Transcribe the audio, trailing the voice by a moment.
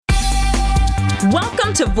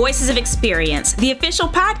Welcome to Voices of Experience, the official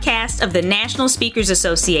podcast of the National Speakers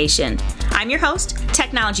Association. I'm your host,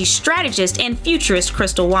 technology strategist and futurist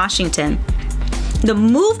Crystal Washington. The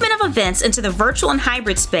movement of events into the virtual and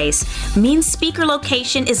hybrid space means speaker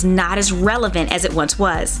location is not as relevant as it once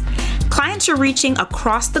was. Clients are reaching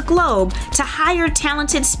across the globe to hire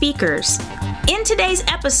talented speakers. In today's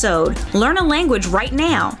episode, Learn a Language Right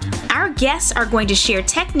Now, our guests are going to share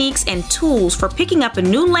techniques and tools for picking up a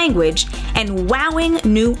new language and wowing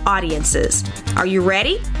new audiences. Are you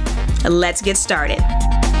ready? Let's get started.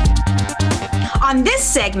 On this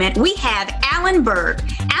segment, we have Alan Berg.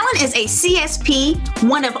 Alan is a CSP,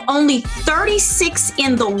 one of only 36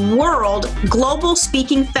 in the world global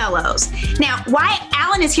speaking fellows. Now, why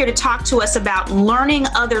Alan is here to talk to us about learning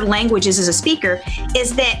other languages as a speaker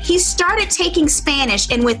is that he started taking Spanish,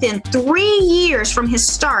 and within 3 years from his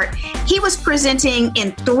start, he was presenting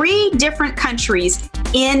in 3 different countries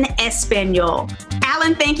in Espanol.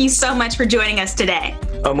 Alan, thank you so much for joining us today.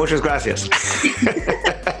 Oh, muchas gracias.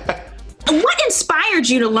 What inspired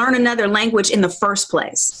you to learn another language in the first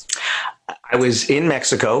place? I was in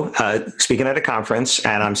Mexico speaking at a conference,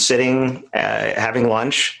 and I'm sitting having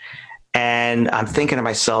lunch, and I'm thinking to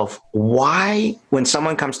myself, why, when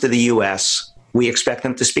someone comes to the U.S., we expect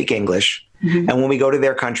them to speak English, and when we go to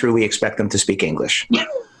their country, we expect them to speak English?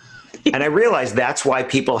 And I realized that's why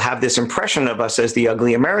people have this impression of us as the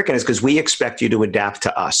ugly American, is because we expect you to adapt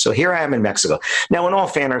to us. So here I am in Mexico. Now, in all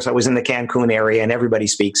fairness, I was in the Cancun area, and everybody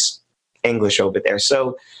speaks English over there.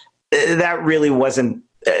 So that really wasn't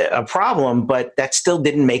a problem, but that still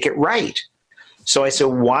didn't make it right. So I said,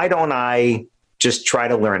 why don't I just try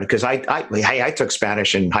to learn? Because I took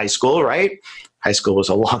Spanish in high school, right? High school was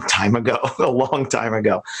a long time ago,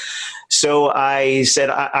 So I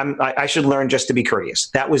said, I should learn just to be curious.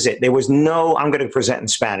 That was it. There was no, I'm going to present in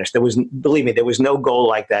Spanish. Believe me, there was no goal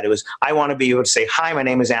like that. It was, I want to be able to say, hi, my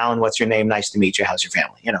name is Alan. What's your name? Nice to meet you. How's your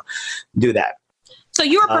family? Do that. So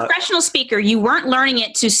you're a professional speaker. You weren't learning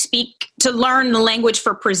it to learn the language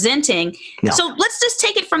for presenting. No. So let's just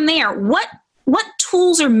take it from there. What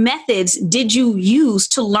tools or methods did you use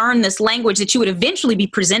to learn this language that you would eventually be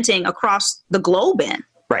presenting across the globe in?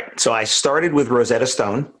 Right. So I started with Rosetta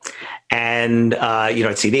Stone, and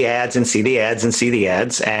I'd see the ads and see the ads and see the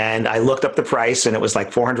ads, and I looked up the price, and it was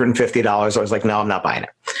like $450. I was like, no, I'm not buying it.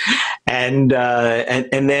 And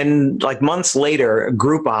then like months later,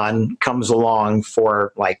 Groupon comes along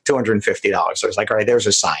for like $250. So I was like, all right, there's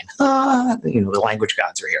a sign. The language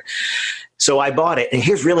gods are here. So I bought it, and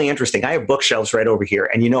here's really interesting. I have bookshelves right over here,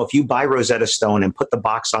 and if you buy Rosetta Stone and put the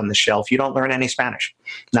box on the shelf, you don't learn any Spanish.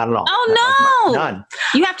 Not at all. Oh, no. None.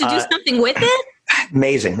 You have to do something with it?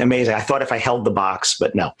 Amazing. I thought if I held the box,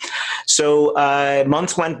 but no. So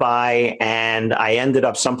months went by, and I ended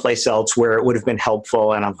up someplace else where it would have been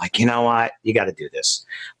helpful. And I'm like, you know what? You got to do this.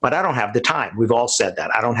 But I don't have the time. We've all said that.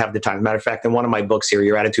 I don't have the time. As a matter of fact, in one of my books here,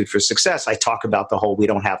 Your Attitude for Success, I talk about the whole we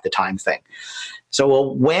don't have the time thing. So,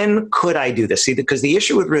 well, when could I do this? See, because the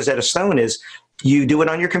issue with Rosetta Stone is you do it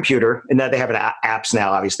on your computer, and now they have apps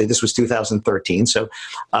now, obviously. This was 2013, so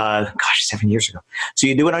 7 years ago. So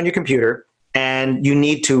you do it on your computer, and you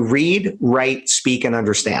need to read, write, speak, and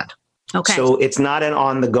understand. Okay. So it's not an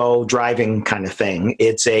on-the-go driving kind of thing.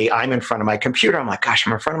 It's I'm in front of my computer. I'm like, gosh,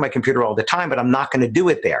 I'm in front of my computer all the time, but I'm not going to do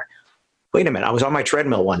it there. Wait a minute. I was on my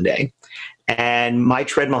treadmill one day, and my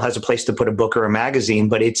treadmill has a place to put a book or a magazine,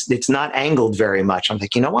 but it's not angled very much. I'm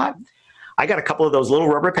like, you know what? I got a couple of those little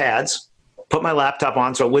rubber pads, put my laptop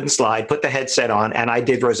on so it wouldn't slide, put the headset on, and I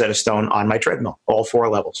did Rosetta Stone on my treadmill, all 4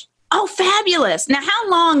 levels. Oh, fabulous. Now, how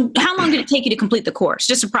long did it take you to complete the course?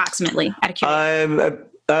 Just approximately, out of curiosity.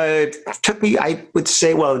 It took me, I would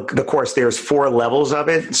say, well, the course, there's 4 levels of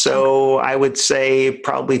it. So I would say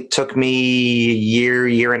probably took me a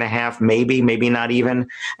year and a half, maybe not even.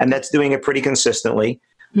 And that's doing it pretty consistently.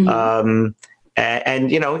 Mm-hmm.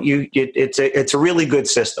 It's a really good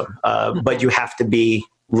system, but you have to be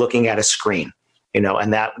looking at a screen,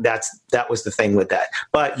 and that was the thing with that.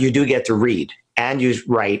 But you do get to read. And you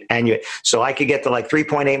write, so I could get to like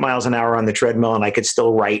 3.8 miles an hour on the treadmill, and I could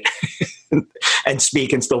still write and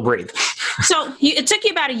speak and still breathe. So it took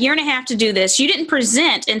you about a year and a half to do this. You didn't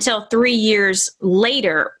present until 3 years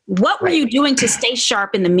later. What were you doing to stay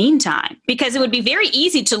sharp in the meantime? Because it would be very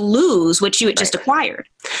easy to lose what you had just acquired.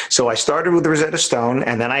 So I started with Rosetta Stone,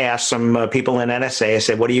 and then I asked some people in NSA, I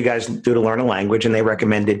said, what do you guys do to learn a language? And they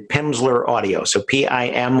recommended Pimsleur Audio. So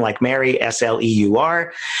P-I-M like Mary,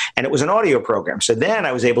 S-L-E-U-R. And it was an audio program. So then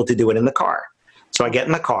I was able to do it in the car. So I get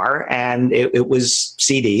in the car, and it was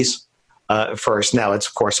CDs. first. Now it's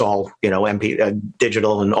of course all,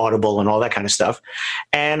 digital and Audible and all that kind of stuff.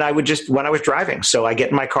 And I would just, when I was driving, so I get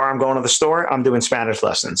in my car, I'm going to the store, I'm doing Spanish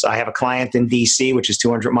lessons. I have a client in DC, which is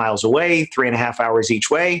 200 miles away, 3.5 hours each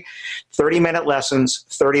way, 30-minute lessons,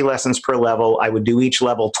 30 lessons per level. I would do each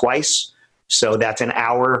level twice. So that's an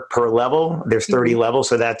hour per level. There's 30 levels.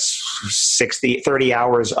 So that's 30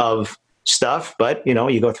 hours of stuff, but you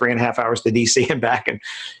go 3.5 hours to DC and back, and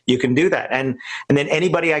you can do that. And then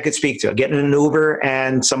anybody I could speak to, get in an Uber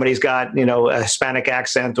and somebody's got, a Hispanic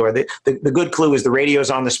accent, or the good clue is the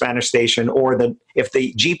radio's on the Spanish station, or if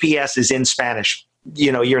the GPS is in Spanish,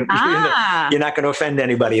 you're not going to offend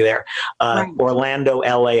anybody there. Right. Orlando,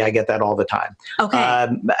 LA, I get that all the time. Okay.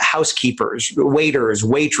 Housekeepers, waiters,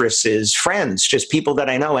 waitresses, friends, just people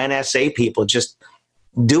that I know, NSA people, just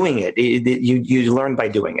doing it. You learn by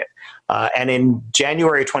doing it. And in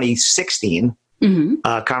January 2016,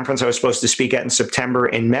 a conference I was supposed to speak at in September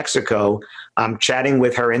in Mexico, I'm chatting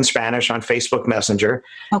with her in Spanish on Facebook Messenger.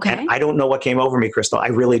 Okay. And I don't know what came over me, Crystal. I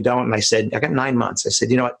really don't. And I said, I got 9 months. I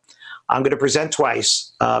said, you know what? I'm going to present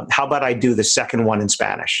twice. How about I do the second one in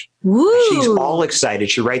Spanish? She's all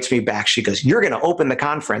excited. She writes me back. She goes, you're going to open the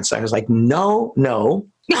conference. I was like, no.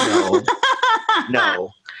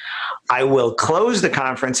 I will close the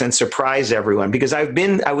conference and surprise everyone, because I've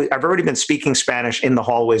already been speaking Spanish in the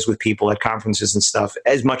hallways with people at conferences and stuff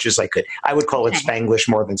as much as I could. I would call it Spanglish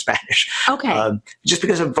more than Spanish. Okay. Just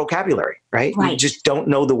because of vocabulary, right? You just don't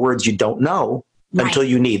know the words you don't know until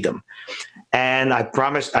you need them. And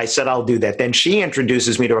I said I'll do that. Then she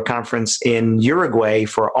introduces me to a conference in Uruguay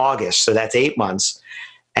for August. So that's 8 months.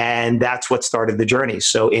 And that's what started the journey.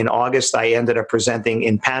 So in August, I ended up presenting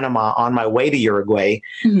in Panama on my way to Uruguay,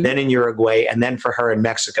 then in Uruguay, and then for her in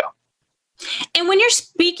Mexico. And when you're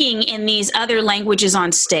speaking in these other languages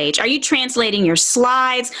on stage, are you translating your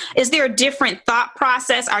slides? Is there a different thought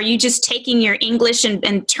process? Are you just taking your English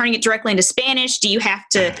and turning it directly into Spanish? Do you have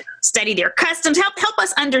to study their customs? Help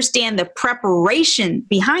us understand the preparation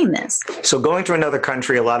behind this. So going to another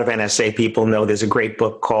country, a lot of NSA people know there's a great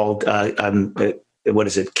book called what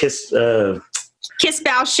is it? Kiss, Bow,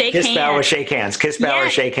 Shake Hands. Kiss, Bow, or Shake Hands. Kiss, Bow, or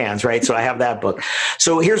Shake Hands, right? So I have that book.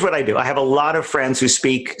 So here's what I do. I have a lot of friends who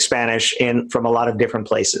speak Spanish from a lot of different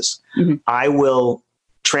places. I will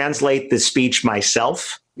translate the speech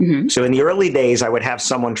myself. So in the early days, I would have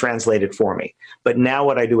someone translate it for me. But now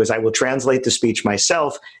what I do is I will translate the speech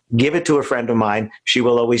myself, give it to a friend of mine. She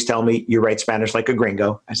will always tell me, you write Spanish like a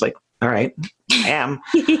gringo. I was like, all right, I am.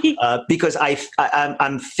 Because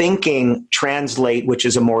I'm thinking translate, which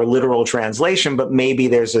is a more literal translation, but maybe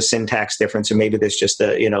there's a syntax difference, and maybe there's just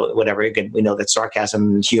whatever. Again, we know that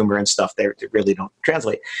sarcasm and humor and stuff, they really don't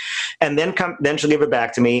translate. And then she'll give it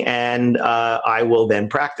back to me, and I will then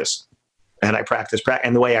practice. And I practice.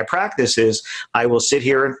 And the way I practice is I will sit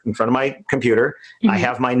here in front of my computer. I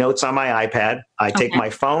have my notes on my iPad. I take my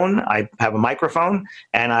phone. I have a microphone,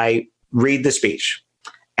 and I read the speech.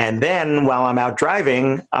 And then while I'm out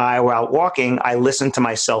driving, while out walking, I listen to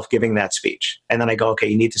myself giving that speech. And then I go, okay,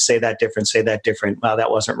 you need to say that different. Well, that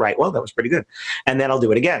wasn't right. Well, that was pretty good. And then I'll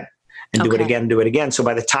do it again and do it again. So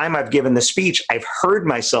by the time I've given the speech, I've heard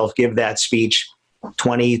myself give that speech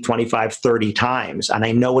 20, 25, 30 times. And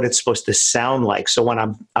I know what it's supposed to sound like. So when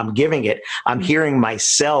I'm giving it, I'm hearing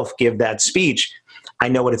myself give that speech. I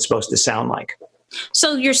know what it's supposed to sound like.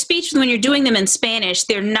 So your speech, when you're doing them in Spanish,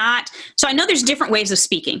 they're not, so I know there's different ways of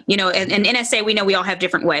speaking, in NSA, we know we all have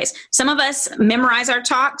different ways. Some of us memorize our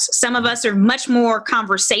talks. Some of us are much more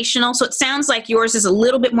conversational. So it sounds like yours is a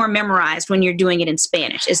little bit more memorized when you're doing it in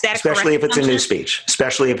Spanish. Is that especially if it's a new speech?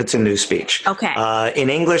 Especially if it's a new speech. Okay. In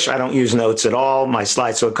English, I don't use notes at all. My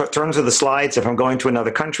slides. So in terms of the slides, if I'm going to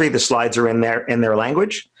another country, the slides are in their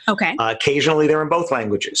language. Okay. Occasionally, they're in both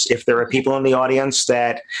languages. If there are people in the audience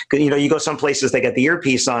that, you go some places, they get the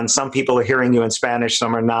earpiece on. Some people are hearing you in Spanish,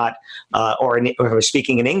 some are not, or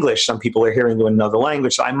speaking in English. Some people are hearing you in another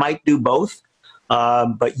language. So I might do both.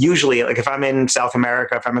 But usually, like if I'm in South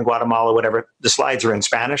America, if I'm in Guatemala, whatever, the slides are in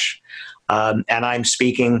Spanish. And I'm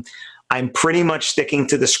speaking, I'm pretty much sticking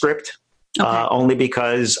to the script. Only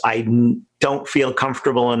because I don't feel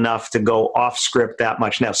comfortable enough to go off script that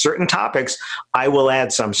much. Now, certain topics, I will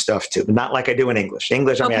add some stuff to, not like I do in English.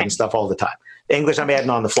 English, I'm adding stuff all the time. English, I'm adding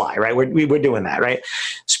on the fly, right? We're doing that, right?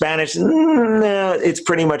 Spanish, no, it's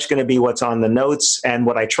pretty much going to be what's on the notes. And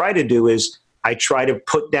what I try to do is I try to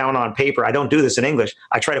put down on paper. I don't do this in English.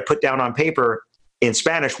 I try to put down on paper in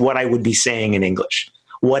Spanish what I would be saying in English.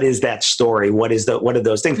 What is that story? What are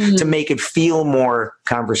those things to make it feel more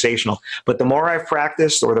conversational? But the more I've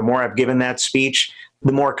practiced or the more I've given that speech,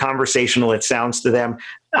 the more conversational it sounds to them.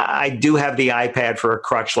 I do have the iPad for a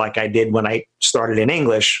crutch, like I did when I started in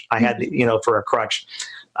English. I had, for a crutch.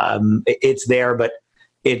 It's there, but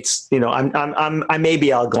it's,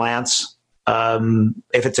 maybe I'll glance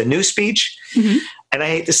if it's a new speech. Mm-hmm. And I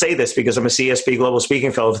hate to say this because I'm a CSP Global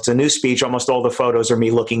Speaking Fellow. If it's a new speech, almost all the photos are me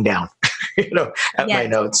looking down, at my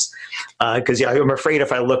notes. Because I'm afraid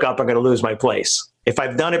if I look up, I'm going to lose my place. If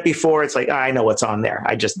I've done it before, it's like, I know what's on there.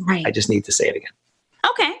 I just need to say it again.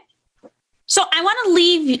 Okay. So I want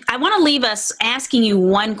to leave us asking you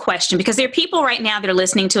one question, because there are people right now that are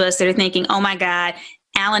listening to us that are thinking, oh my God,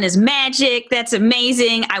 Alan is magic. That's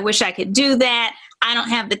amazing. I wish I could do that. I don't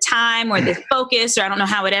have the time or the focus, or I don't know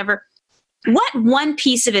how it ever. What one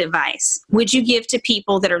piece of advice would you give to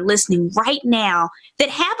people that are listening right now that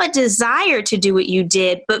have a desire to do what you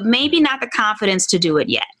did, but maybe not the confidence to do it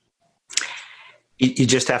yet? You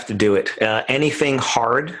just have to do it. Anything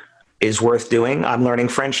hard is worth doing. I'm learning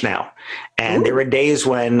French now. And there are days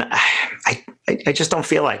when I just don't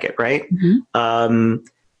feel like it, right? Mm-hmm.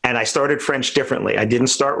 And I started French differently. I didn't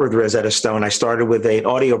start with Rosetta Stone. I started with an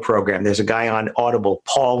audio program. There's a guy on Audible,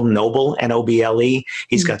 Paul Noble, Noble.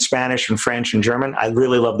 He's got Spanish and French and German. I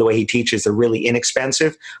really love the way he teaches. They're really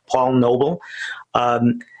inexpensive. Paul Noble.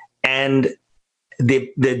 And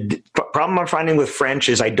the problem I'm finding with French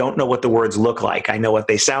is I don't know what the words look like. I know what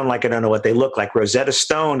they sound like. I don't know what they look like. Rosetta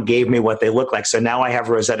Stone gave me what they look like. So now I have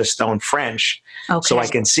Rosetta Stone French. Okay. So I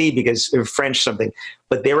can see, because French something.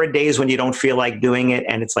 But there are days when you don't feel like doing it.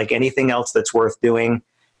 And it's like anything else that's worth doing.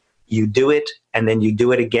 You do it, and then you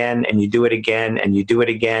do it again, and you do it again, and you do it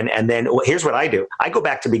again. And then here's what I do. I go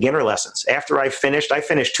back to beginner lessons. After I finished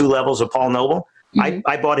 2 levels of Paul Noble. Mm-hmm.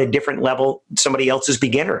 I bought a different level, somebody else's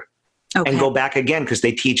beginner. Okay. And go back again, because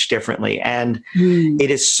they teach differently. And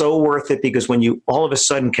it is so worth it, because when you all of a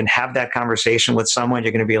sudden can have that conversation with someone,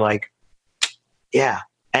 you're going to be like, yeah.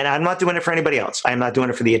 And I'm not doing it for anybody else. I'm not doing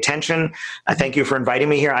it for the attention. Thank you for inviting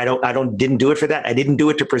me here. Didn't do it for that. I didn't do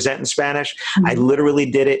it to present in Spanish. Mm-hmm. I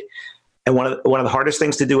literally did it. And one of the hardest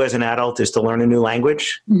things to do as an adult is to learn a new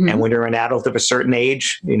language. Mm-hmm. And when you're an adult of a certain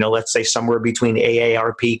age, let's say somewhere between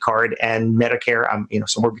AARP card and Medicare, I'm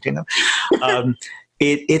somewhere between them.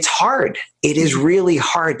 It's hard. It is really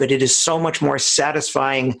hard, but it is so much more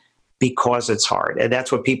satisfying because it's hard. And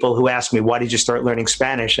that's what people who ask me, why did you start learning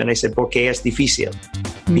Spanish? And I said, porque es difícil,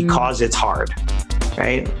 because it's hard,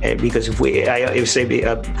 right? Because if I say,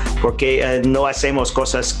 porque no hacemos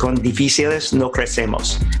cosas con difíciles, no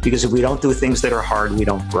crecemos. Because if we don't do things that are hard, we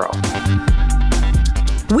don't grow.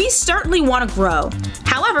 We certainly want to grow.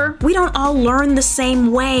 However, we don't all learn the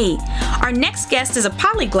same way. Our next guest is a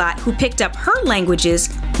polyglot who picked up her languages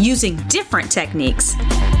using different techniques.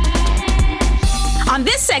 On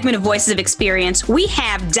this segment of Voices of Experience, we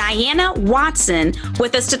have Diana Watson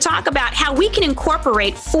with us to talk about how we can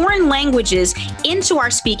incorporate foreign languages into our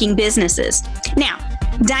speaking businesses. Now,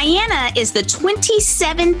 Diana is the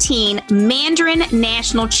 2017 Mandarin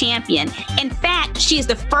National Champion. In fact, she is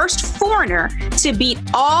the first foreigner to beat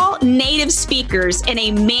all native speakers in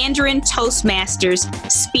a Mandarin Toastmasters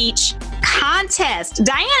speech contest.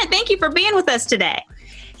 Diana, thank you for being with us today.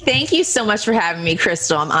 Thank you so much for having me,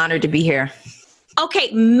 Crystal. I'm honored to be here.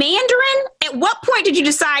 Okay, Mandarin, at what point did you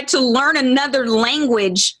decide to learn another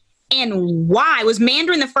language? And why? Was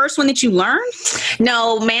Mandarin the first one that you learned?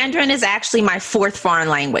 No, Mandarin is actually my 4th foreign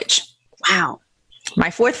language. Wow. My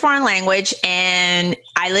 4th foreign language, and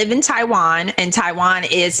I live in Taiwan, and Taiwan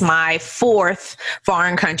is my 4th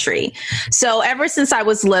foreign country. So ever since I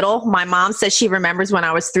was little, my mom says she remembers when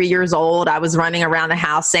I was 3 years old, I was running around the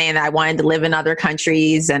house saying that I wanted to live in other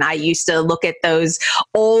countries. And I used to look at those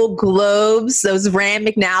old globes, those Rand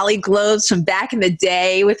McNally globes from back in the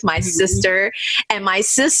day with my sister. And my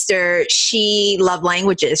sister, she loved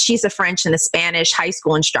languages. She's a French and a Spanish high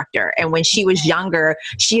school instructor. And when she was younger,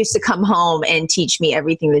 she used to come home and teach me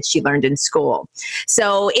everything that she learned in school.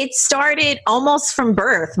 So it started almost from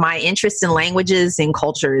birth, my interest in languages and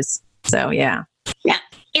cultures. So, yeah. Yeah.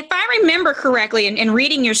 If I remember correctly, and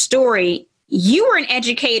reading your story, you were an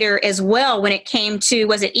educator as well when it came to,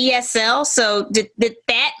 was it ESL? So did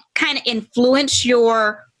that kind of influence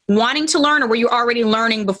your wanting to learn, or were you already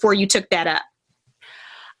learning before you took that up?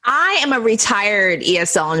 I am a retired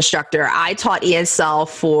ESL instructor. I taught ESL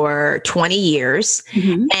for 20 years.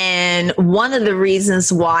 Mm-hmm. And one of the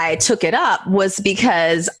reasons why I took it up was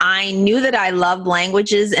because I knew that I loved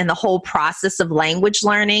languages and the whole process of language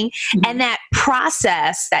learning. Mm-hmm. And that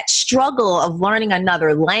process, that struggle of learning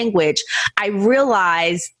another language, I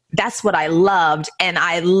realized that's what I loved. And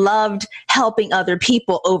I loved helping other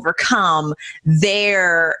people overcome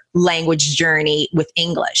their language journey with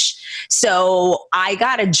English. So I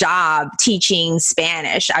got a job teaching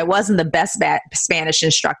Spanish. I wasn't the best Spanish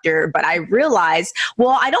instructor, but I realized,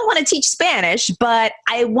 well, I don't want to teach Spanish, but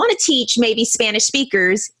I want to teach maybe Spanish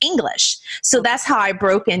speakers English. So that's how I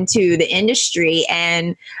broke into the industry.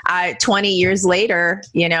 And 20 years later,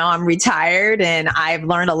 I'm retired, and I've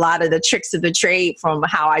learned a lot of the tricks of the trade from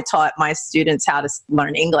how I taught my students how to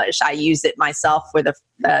learn English. I use it myself for the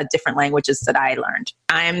different languages that I learned.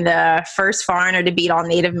 I'm the first foreigner to beat all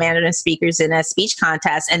native Mandarin speakers in a speech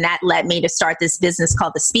contest, and that led me to start this business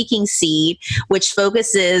called The Speaking Seed, which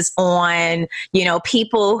focuses on,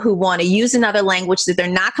 people who want to use another language that they're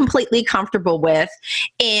not completely comfortable with,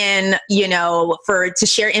 and, to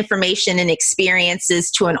share information and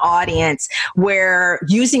experiences to an audience where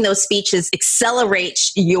using those speeches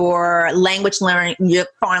accelerates your language learning, your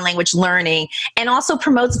foreign language learning, and also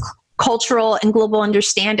promotes cultural and global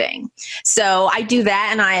understanding. So I do that,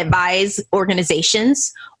 and I advise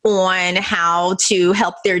organizations on how to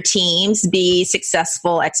help their teams be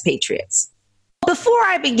successful expatriates. Before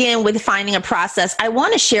I begin with finding a process, I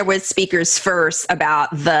want to share with speakers first about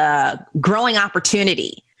the growing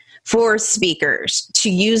opportunity for speakers to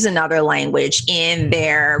use another language in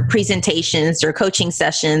their presentations or coaching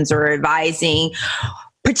sessions or advising,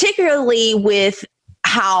 particularly with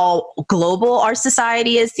how global our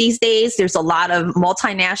society is these days. There's a lot of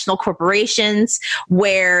multinational corporations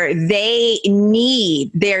where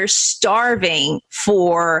they're starving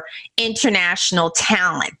for international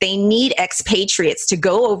talent. They need expatriates to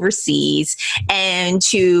go overseas and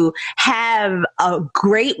to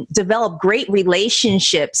develop great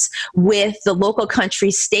relationships with the local country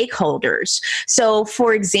stakeholders. So,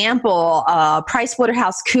 for example,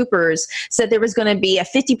 PricewaterhouseCoopers said there was going to be a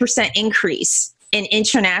 50% increase in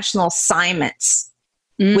international assignments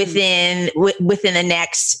within the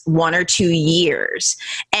next 1 or 2 years.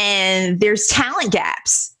 And there's talent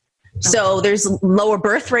gaps. So there's lower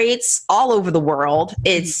birth rates all over the world.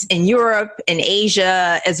 It's in Europe and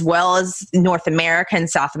Asia, as well as North America and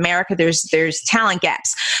South America. There's talent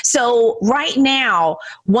gaps. So right now,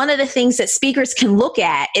 one of the things that speakers can look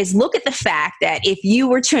at the fact that if you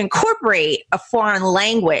were to incorporate a foreign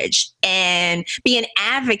language and be an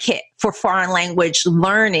advocate for foreign language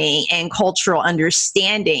learning and cultural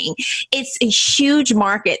understanding, it's a huge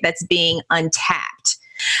market that's being untapped.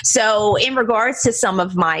 So in regards to some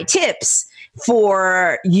of my tips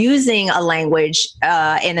for using a language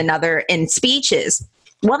in speeches,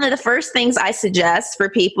 one of the first things I suggest for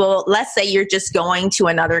people, let's say you're just going to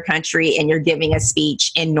another country and you're giving a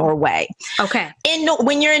speech in Norway. Okay.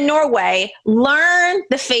 When you're in Norway, learn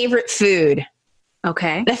the favorite food.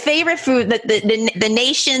 Okay. The favorite food, the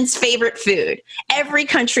nation's favorite food. Every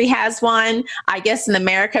country has one. I guess in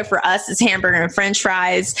America, for us, it's hamburger and French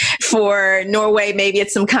fries. For Norway, maybe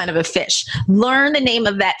it's some kind of a fish. Learn the name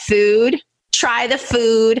of that food. Try the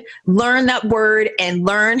food. Learn that word and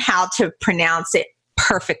learn how to pronounce it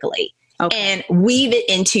perfectly. Okay. And weave it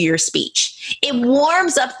into your speech. It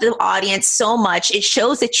warms up the audience so much. It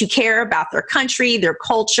shows that you care about their country, their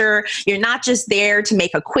culture. You're not just there to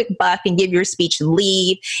make a quick buck and give your speech and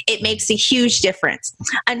leave. It makes a huge difference.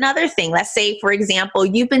 Another thing, let's say, for example,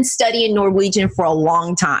 you've been studying Norwegian for a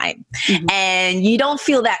long time and you don't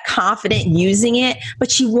feel that confident using it,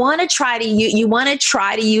 but you want to try to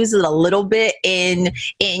use it a little bit in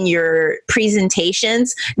your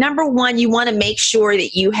presentations. Number one, you want to make sure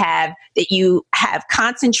that you have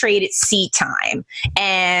concentrated seat time.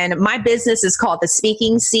 And my business is called The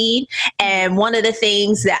Speaking Seed. And one of the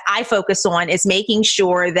things that I focus on is making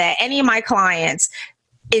sure that any of my clients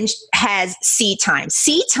has seat time.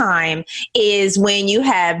 Seat time is when you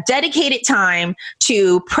have dedicated time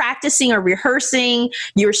to practicing or rehearsing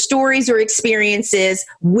your stories or experiences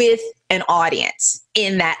with an audience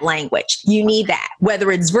in that language. You need that,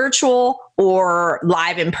 whether it's virtual or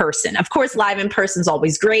live in person. Of course, live in person is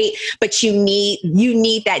always great, but you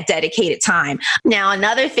need that dedicated time. Now,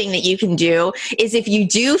 another thing that you can do is if you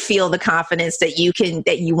do feel the confidence that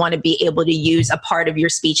you want to be able to use a part of your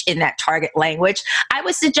speech in that target language, I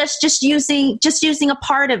would suggest just using a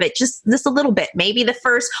part of it, just a little bit, maybe the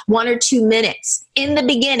first 1 or 2 minutes in the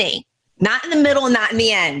beginning, not in the middle, not in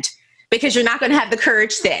the end, because you're not going to have the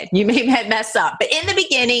courage then. You may mess up. But in the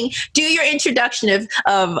beginning, do your introduction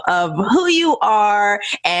of who you are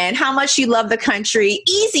and how much you love the country.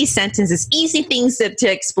 Easy sentences, easy things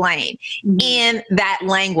to explain in that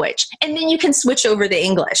language. And then you can switch over to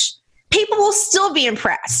English. People will still be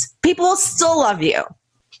impressed. People will still love you.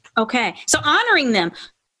 Okay. So honoring them.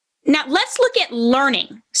 Now, let's look at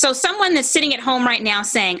learning. So someone that's sitting at home right now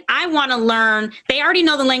saying, I want to learn. They already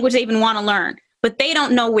know the language they even want to learn, but they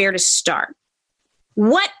don't know where to start.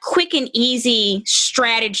 what quick and easy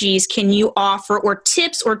strategies can you offer, or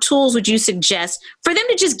tips or tools would you suggest for them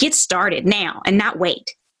to just get started now and not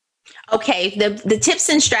wait? Okay, the tips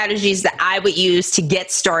and strategies that I would use to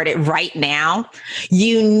get started right now,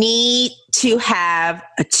 you need to have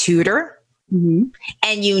a tutor,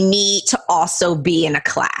 and you need to also be in a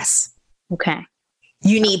class. Okay.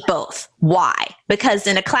 You need both. Why? Because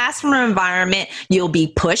in a classroom environment, you'll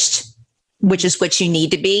be pushed, which is what you need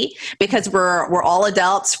to be, because we're all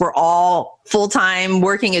adults. We're all full-time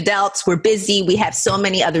working adults. We're busy. We have so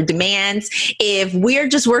many other demands. If we're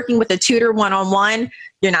just working with a tutor one-on-one,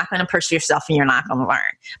 you're not going to push yourself and you're not going to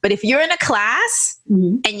learn. But if you're in a class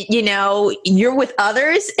and, you know, you're with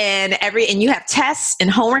others and you have tests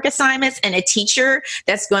and homework assignments and a teacher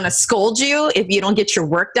that's going to scold you if you don't get your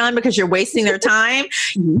work done because you're wasting their time,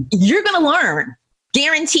 you're going to learn.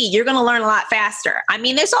 Guaranteed, you're going to learn a lot faster. I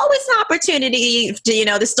mean, there's always an opportunity to, you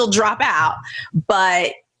know, to still drop out,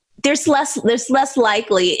 but it's less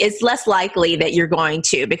likely that you're going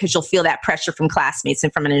to, because you'll feel that pressure from classmates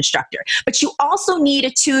and from an instructor. But you also need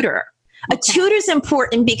a tutor. A tutor is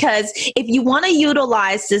important because if you want to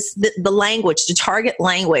utilize the language, the target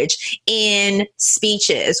language in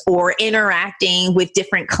speeches or interacting with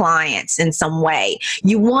different clients in some way,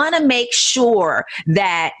 you want to make sure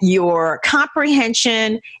that your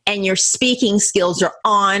comprehension and your speaking skills are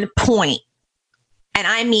on point. And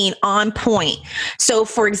I mean on point. So,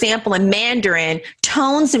 for example, in Mandarin,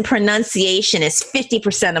 tones and pronunciation is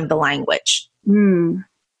 50% of the language. 50%.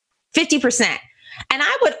 And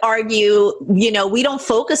I would argue, you know, we don't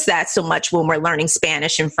focus that so much when we're learning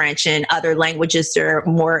Spanish and French and other languages that are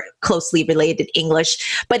more closely related to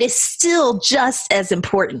English, but it's still just as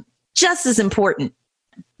important, just as important.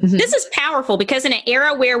 This is powerful because in an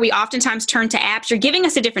era where we oftentimes turn to apps, you're giving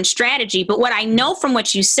us a different strategy. But what I know from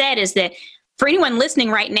what you said is that for anyone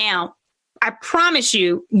listening right now, I promise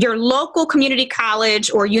you, your local community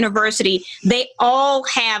college or university, they all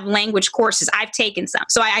have language courses. I've taken some.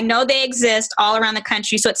 So I know they exist all around the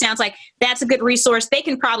country. So it sounds like that's a good resource. They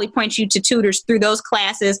can probably point you to tutors through those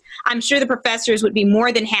classes. I'm sure the professors would be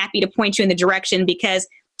more than happy to point you in the direction because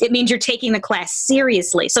it means you're taking the class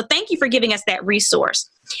seriously. So thank you for giving us that resource.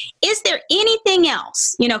 Is there anything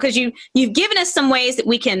else, you know, because you've given us some ways that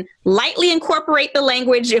we can lightly incorporate the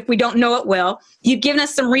language if we don't know it well. You've given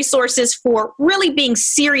us some resources for really being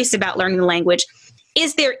serious about learning the language.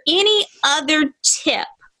 Is there any other tip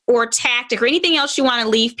or tactic or anything else you want to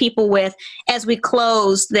leave people with as we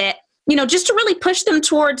close that, you know, just to really push them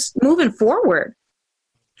towards moving forward?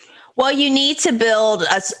 Well, you need to build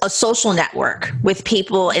a social network with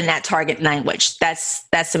people in that target language.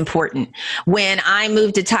 That's important. When I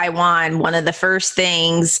moved to Taiwan, one of the first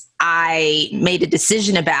things I made a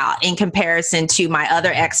decision about in comparison to my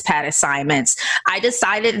other expat assignments, I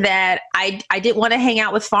decided that I didn't want to hang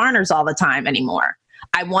out with foreigners all the time anymore.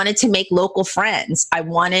 I wanted to make local friends. I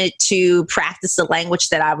wanted to practice the language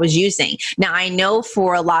that I was using. Now, I know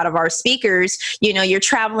for a lot of our speakers, you know, you're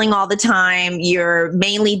traveling all the time. You're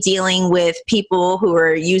mainly dealing with people who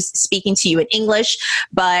are speaking to you in English,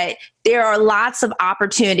 but there are lots of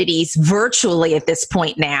opportunities virtually at this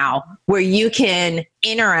point now where you can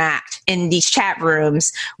interact in these chat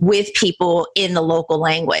rooms with people in the local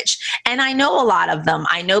language. And I know a lot of them.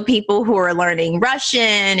 I know people who are learning Russian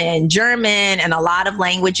and German and a lot of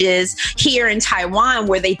languages here in Taiwan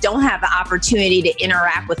where they don't have the opportunity to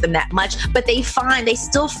interact with them that much, but they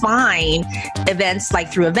still find events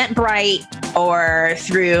like through Eventbrite or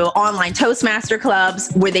through online Toastmaster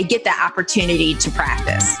clubs where they get that opportunity to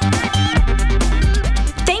practice.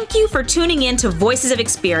 Thank you for tuning in to Voices of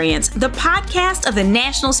Experience, the podcast of the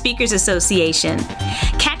National Speakers Association.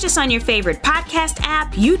 Catch us on your favorite podcast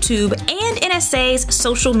app, YouTube, and NSA's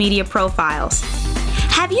social media profiles.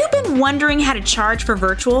 Have you been wondering how to charge for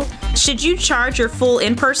virtual? Should you charge your full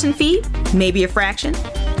in-person fee? Maybe a fraction?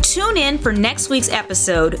 Tune in for next week's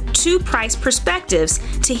episode, Two Price Perspectives,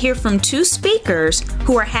 to hear from two speakers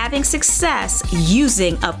who are having success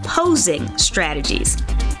using opposing strategies.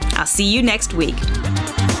 I'll see you next week.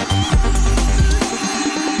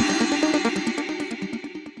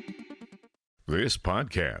 This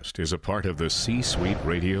podcast is a part of the C-Suite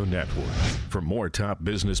Radio Network. For more top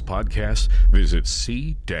business podcasts, visit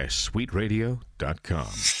c-suiteradio.com.